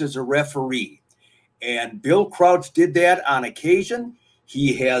dues as a referee. And Bill Crouch did that on occasion.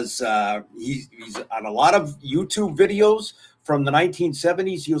 He has, he's on a lot of YouTube videos from the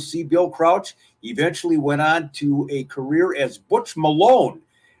 1970s. You'll see Bill Crouch. He eventually went on to a career as Butch Malone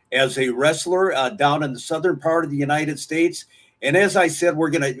as a wrestler down in the southern part of the United States. And as I said,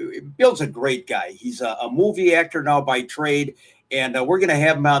 Bill's a great guy. He's a movie actor now by trade, and we're going to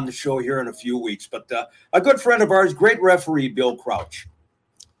have him on the show here in a few weeks. But a good friend of ours, great referee, Bill Crouch.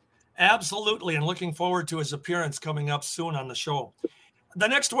 Absolutely, and looking forward to his appearance coming up soon on the show. The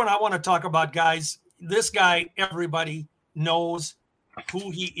next one I want to talk about, guys, this guy, everybody knows who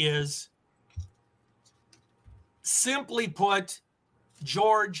he is. Simply put,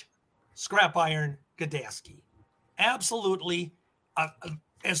 George Scrap Iron Gdaski. Absolutely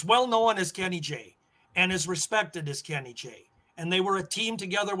as well known as Kenny J and as respected as Kenny J. And they were a team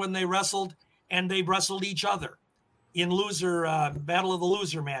together when they wrestled, and they wrestled each other in Battle of the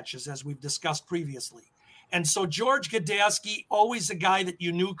Loser matches, as we've discussed previously. And so George Gdaski, always a guy that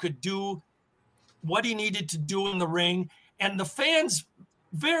you knew could do what he needed to do in the ring. And the fans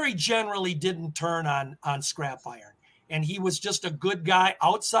very generally didn't turn on Scrap Iron. And he was just a good guy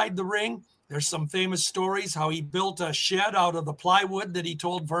outside the ring. There's some famous stories how he built a shed out of the plywood that he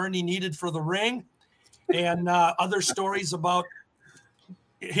told Vern he needed for the ring, and other stories about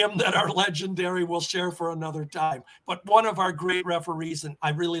him that are legendary we'll share for another time. But one of our great referees, and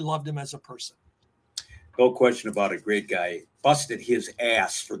I really loved him as a person. No question about it. Great guy. Busted his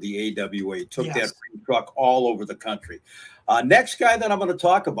ass for the AWA. Took that ring truck all over the country. Next guy that I'm going to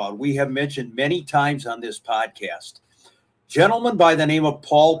talk about, we have mentioned many times on this podcast. Gentleman by the name of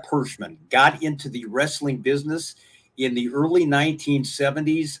Paul Pershman got into the wrestling business in the early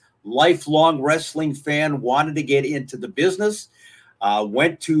 1970s. Lifelong wrestling fan, wanted to get into the business.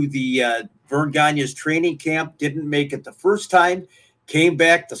 Went to the Vern Gagne's training camp, didn't make it the first time. Came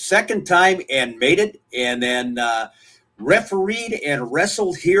back the second time and made it, and then refereed and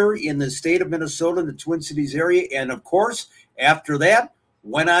wrestled here in the state of Minnesota, in the Twin Cities area. And, of course, after that,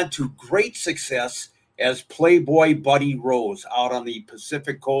 went on to great success as Playboy Buddy Rose out on the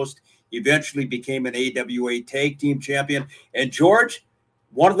Pacific Coast. Eventually became an AWA Tag Team Champion. And, George,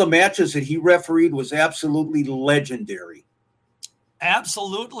 one of the matches that he refereed was absolutely legendary.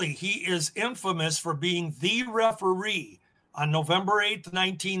 Absolutely. He is infamous for being the referee on November 8th,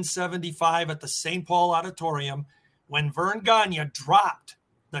 1975 at the St. Paul Auditorium when Vern Gagne dropped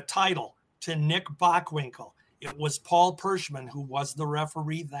the title to Nick Bockwinkel. It was Paul Pershman who was the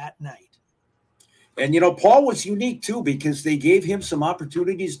referee that night. And, Paul was unique, too, because they gave him some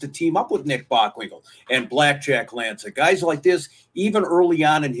opportunities to team up with Nick Bockwinkel and Blackjack Lanza. Guys like this, even early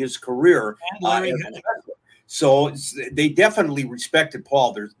on in his career. And Larry Hennig. So they definitely respected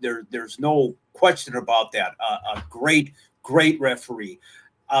Paul. There's no question about that. A great referee.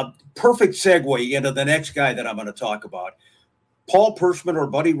 Perfect segue into the next guy that I'm going to talk about. Paul Pershman, or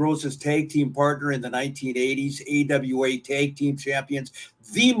Buddy Rose's tag team partner in the 1980s, AWA Tag Team Champions,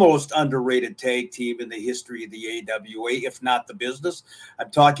 the most underrated tag team in the history of the AWA, if not the business.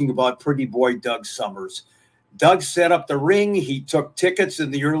 I'm talking about Pretty Boy Doug Summers. Doug set up the ring. He took tickets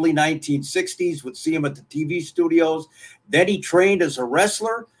in the early 1960s, would see him at the TV studios. Then he trained as a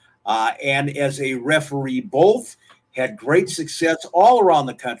wrestler and as a referee both. Had great success all around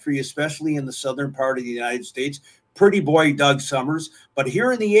the country, especially in the southern part of the United States. Pretty boy Doug Summers. But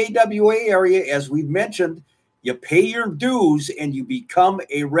here in the AWA area, as we've mentioned, you pay your dues and you become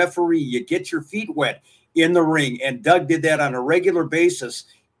a referee. You get your feet wet in the ring. And Doug did that on a regular basis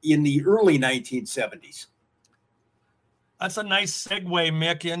in the early 1970s. That's a nice segue,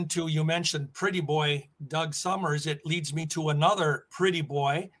 Mick, into, you mentioned Pretty Boy Doug Summers. It leads me to another Pretty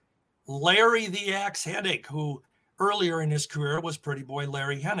Boy, Larry the Axe Hennig, who earlier in his career was Pretty Boy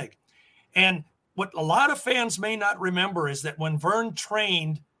Larry Hennig. And what a lot of fans may not remember is that when Vern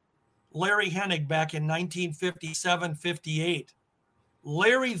trained Larry Hennig back in 1957-58,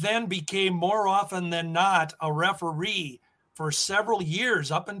 Larry then became more often than not a referee for several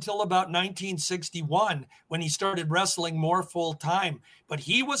years, up until about 1961, when he started wrestling more full time. But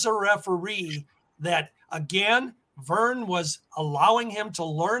he was a referee that, again, Vern was allowing him to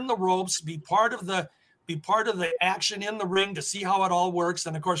learn the ropes, be part of the action in the ring, to see how it all works.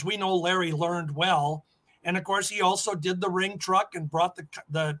 And of course, we know Larry learned well. And of course, he also did the ring truck and brought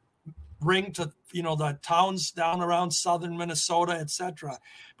the ring to, the towns down around southern Minnesota, etc.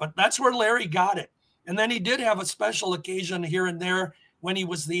 But that's where Larry got it. And then he did have a special occasion here and there when he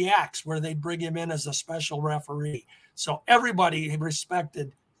was the Axe, where they'd bring him in as a special referee. So everybody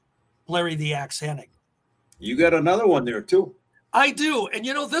respected Larry the Axe Hennig. You got another one there too. I do. And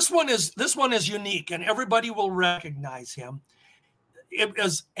this one is unique, and everybody will recognize him. It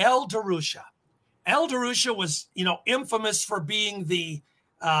was Al DeRusha. Al DeRusha was, infamous for being the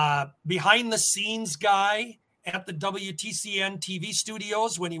behind the scenes guy at the WTCN TV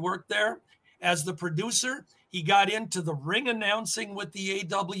studios when he worked there. As the producer, he got into the ring announcing with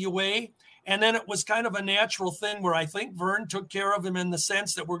the AWA. And then it was kind of a natural thing where I think Vern took care of him in the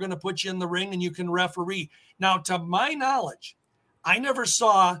sense that we're going to put you in the ring and you can referee. Now, to my knowledge, I never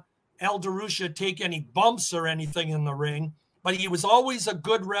saw Al DeRusha take any bumps or anything in the ring, but he was always a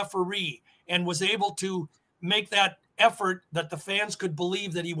good referee and was able to make that effort that the fans could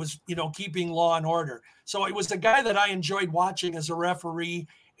believe that he was, keeping law and order. So it was a guy that I enjoyed watching as a referee,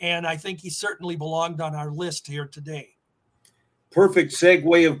 and I think he certainly belonged on our list here today. Perfect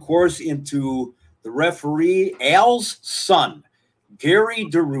segue, of course, into the referee, Al's son, Gary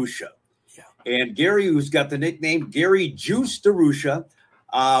DeRusha. Yeah. And Gary, who's got the nickname Gary Juice DeRusha,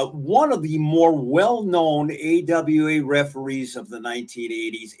 one of the more well-known AWA referees of the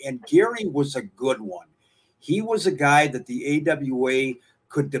 1980s. And Gary was a good one. He was a guy that the AWA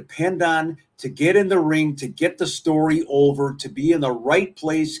could depend on to get in the ring, to get the story over, to be in the right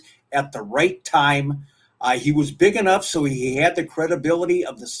place at the right time. He was big enough, so he had the credibility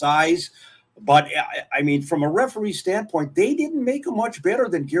of the size. But, I mean, from a referee standpoint, they didn't make him much better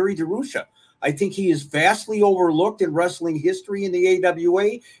than Gary DeRusha. I think he is vastly overlooked in wrestling history in the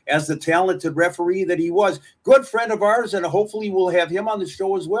AWA as the talented referee that he was. Good friend of ours, and hopefully we'll have him on the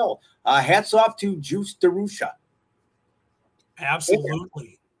show as well. Hats off to Juice DeRusha.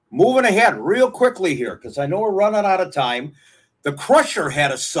 Absolutely. Moving ahead real quickly here, because I know we're running out of time. The Crusher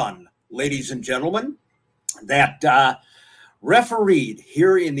had a son, ladies and gentlemen, that refereed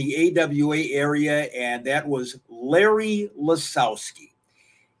here in the AWA area, and that was Larry Lasowski.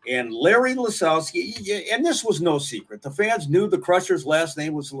 And Larry Lasowski, and this was no secret. The fans knew the Crusher's last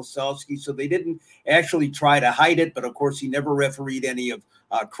name was Lasowski, so they didn't actually try to hide it. But, of course, he never refereed any of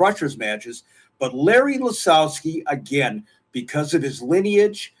Crusher's matches. But Larry Lasowski, again, because of his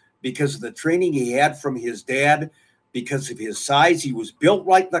lineage, because of the training he had from his dad, because of his size, he was built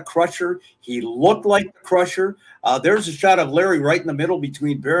like the Crusher. He looked like the Crusher. There's a shot of Larry right in the middle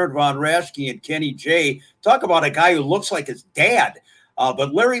between Baron von Raschke and Kenny J. Talk about a guy who looks like his dad.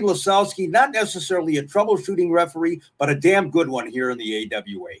 But Larry Lasowski, not necessarily a troubleshooting referee, but a damn good one here in the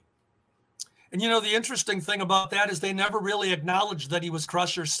AWA. And, the interesting thing about that is they never really acknowledged that he was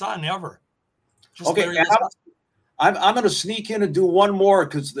Crusher's son, ever. Okay, I'm going to sneak in and do one more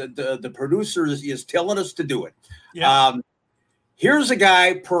because the producer is telling us to do it. Yeah. Here's a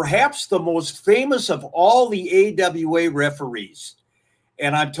guy, perhaps the most famous of all the AWA referees,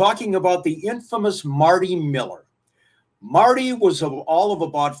 and I'm talking about the infamous Marty Miller. Marty was all of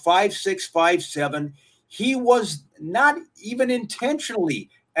about 5'6", 5'7". He was not even intentionally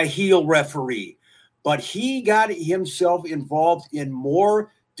a heel referee, but he got himself involved in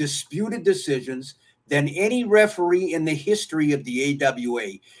more disputed decisions than any referee in the history of the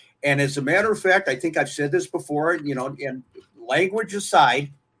AWA. And as a matter of fact, I think I've said this before, and language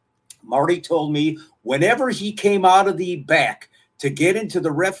aside, Marty told me whenever he came out of the back to get into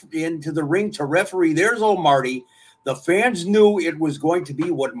the ring to referee, there's old Marty. The fans knew it was going to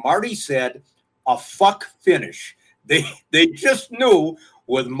be what Marty said, a fuck finish. They just knew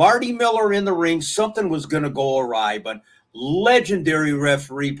with Marty Miller in the ring, something was going to go awry. But legendary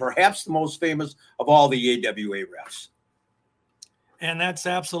referee, perhaps the most famous of all the AWA refs. And that's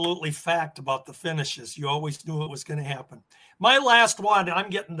absolutely fact about the finishes. You always knew it was going to happen. My last one,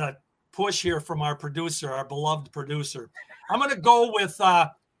 I'm getting the push here from our producer, our beloved producer. I'm going to go with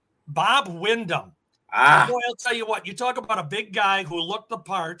Bob Windham. Boy, I'll tell you what, you talk about a big guy who looked the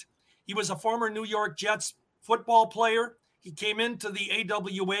part. He was a former New York Jets football player. He came into the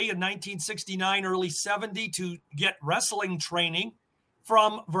AWA in 1969, early 70 to get wrestling training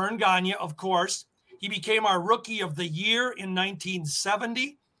from Vern Gagne, of course. He became our Rookie of the Year in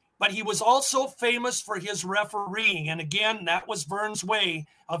 1970, but he was also famous for his refereeing. And again, that was Vern's way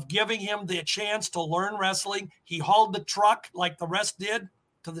of giving him the chance to learn wrestling. He hauled the truck like the rest did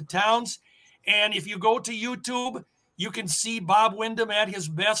to the towns. And if you go to YouTube, you can see Bob Windham at his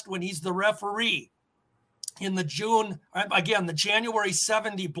best when he's the referee in the January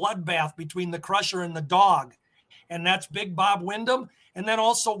 70 bloodbath between the Crusher and the Dog. And that's big Bob Windham. And then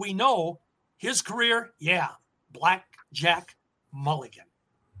also we know his career, Black Jack Mulligan.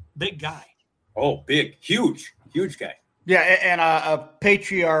 Big guy. Oh, big, huge guy. Yeah, and a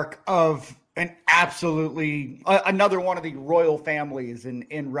patriarch of an absolutely another one of the royal families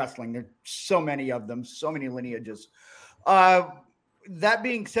in wrestling. There's so many of them, so many lineages. That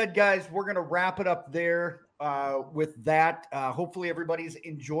being said, guys, we're going to wrap it up there with that. Hopefully everybody's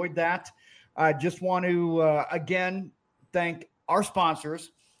enjoyed that. Just want to, again, thank our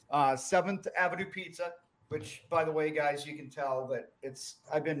sponsors, 7th Avenue Pizza, which, by the way, guys, you can tell that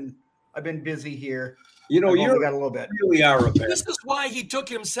I've been busy here. You got a little bit. Really are a bit. This is why he took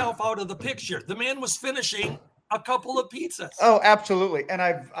himself out of the picture. The man was finishing a couple of pizzas. Oh, absolutely. And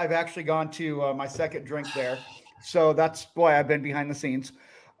I've actually gone to my second drink there. So that's why I've been behind the scenes.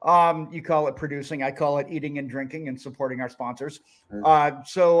 You call it producing. I call it eating and drinking and supporting our sponsors. Check out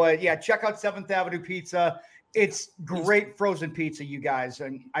 7th Avenue Pizza. It's great frozen pizza, you guys.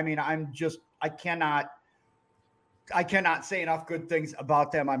 And I mean, I cannot say enough good things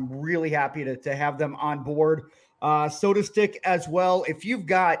about them. I'm really happy to have them on board. Soda Stick as well. If you've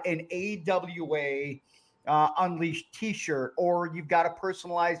got an AWA Unleashed t-shirt or you've got a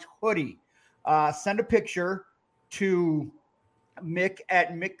personalized hoodie, send a picture to Mick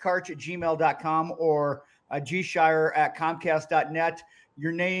at mickkarch@gmail.com or gshire@comcast.net.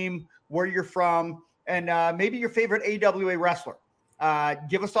 Your name, where you're from, and maybe your favorite AWA wrestler.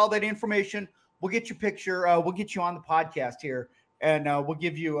 Give us all that information. We'll get your picture. We'll get you on the podcast here, and we'll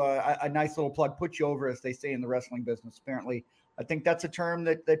give you a nice little plug, put you over, as they say in the wrestling business. Apparently, I think that's a term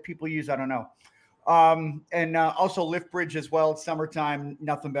that people use. I don't know. And also Lift Bridge as well. It's summertime.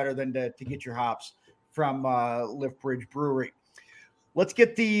 Nothing better than to get your hops from Lift Bridge Brewery. let's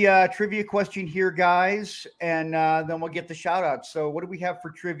get the trivia question here, guys, and then we'll get the shout out. So what do we have for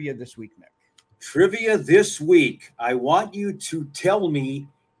trivia this week, Nick? Trivia this week. I want you to tell me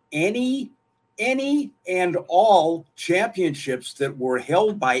any and all championships that were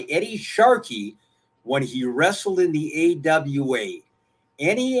held by Eddie Sharkey when he wrestled in the AWA.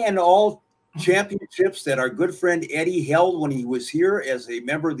 Any and all championships that our good friend Eddie held when he was here as a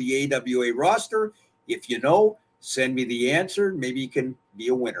member of the AWA roster. If you know, send me the answer. Maybe you can be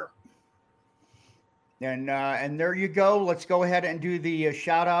a winner. And there you go. Let's go ahead and do the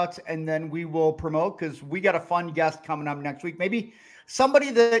shout outs, and then we will promote, because we got a fun guest coming up next week. Maybe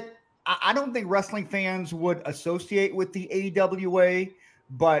somebody that I don't think wrestling fans would associate with the AWA,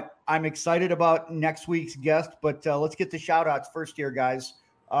 but I'm excited about next week's guest. But let's get the shout outs first here, guys.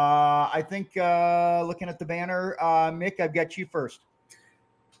 I think looking at the banner, Mick, I've got you first.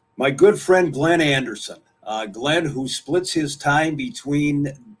 My good friend Glenn Anderson. Glenn, who splits his time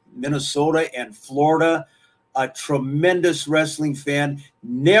between Minnesota and Florida, a tremendous wrestling fan,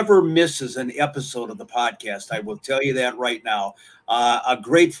 never misses an episode of the podcast. I will tell you that right now. A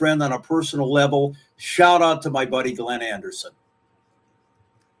great friend on a personal level. Shout out to my buddy Glenn Anderson.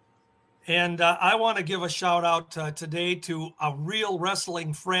 And I want to give a shout out today to a real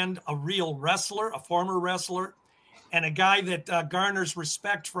wrestling friend, a real wrestler, a former wrestler, and a guy that garners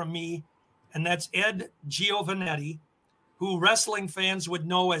respect from me, and that's Ed Giovanetti, who wrestling fans would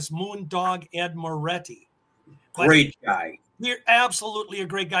know as Moondog Ed Moretti. Great guy. You're absolutely a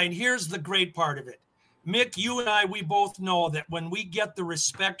great guy. And here's the great part of it. Mick, you and I, we both know that when we get the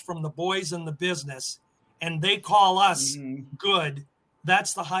respect from the boys in the business and they call us good,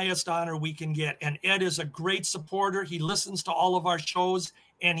 that's the highest honor we can get. And Ed is a great supporter. He listens to all of our shows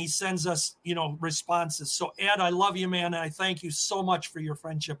and he sends us, responses. So Ed, I love you, man. And I thank you so much for your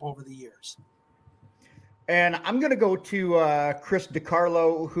friendship over the years. And I'm going to go to Chris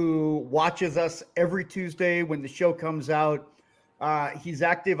DiCarlo, who watches us every Tuesday when the show comes out. He's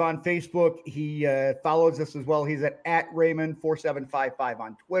active on Facebook. He follows us as well. He's at Raymond4755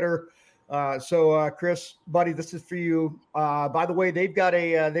 on Twitter. So Chris, buddy, this is for you. By the way, they've got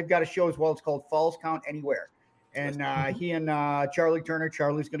a show as well. It's called Falls Count Anywhere. And he and Charlie Turner,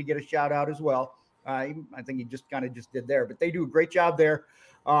 Charlie's going to get a shout out as well. I think he just did there, but they do a great job there.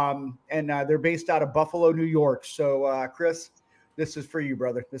 And they're based out of Buffalo, New York. So, Chris, this is for you,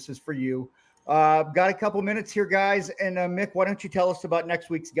 brother. This is for you. Got a couple minutes here, guys. And Mick, why don't you tell us about next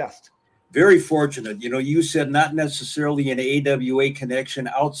week's guest? Very fortunate. You said not necessarily an AWA connection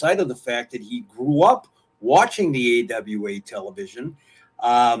outside of the fact that he grew up watching the AWA television.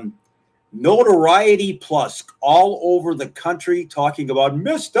 Notoriety plus all over the country talking about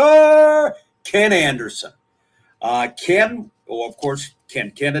Mr. Ken Anderson. Ken, of course, Ken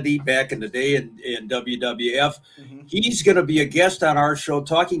Kennedy back in the day in WWF. He's going to be a guest on our show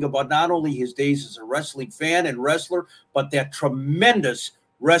talking about not only his days as a wrestling fan and wrestler, but that tremendous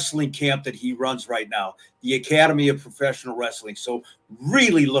wrestling camp that he runs right now, the Academy of Professional Wrestling. So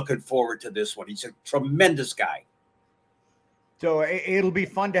really looking forward to this one. He's a tremendous guy. So it'll be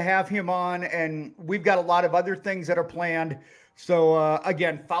fun to have him on, and we've got a lot of other things that are planned. So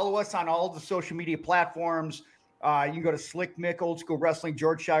again, follow us on all the social media platforms. You can go to Slick Mick, Old School Wrestling,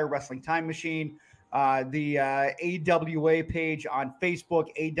 George Shire Wrestling Time Machine, the AWA page on Facebook,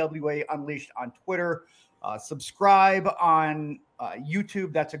 AWA Unleashed on Twitter. Subscribe on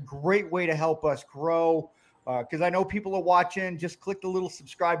YouTube. That's a great way to help us grow, because I know people are watching. Just click the little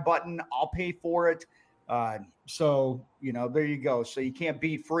subscribe button. I'll pay for it. So, there you go. So you can't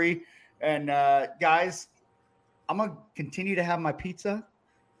beat free. And guys, I'm going to continue to have my pizza,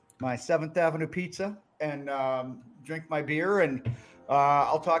 my 7th Avenue pizza, and drink my beer, and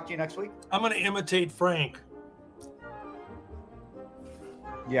I'll talk to you next week. I'm going to imitate Frank.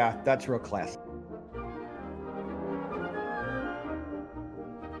 Yeah, that's real class.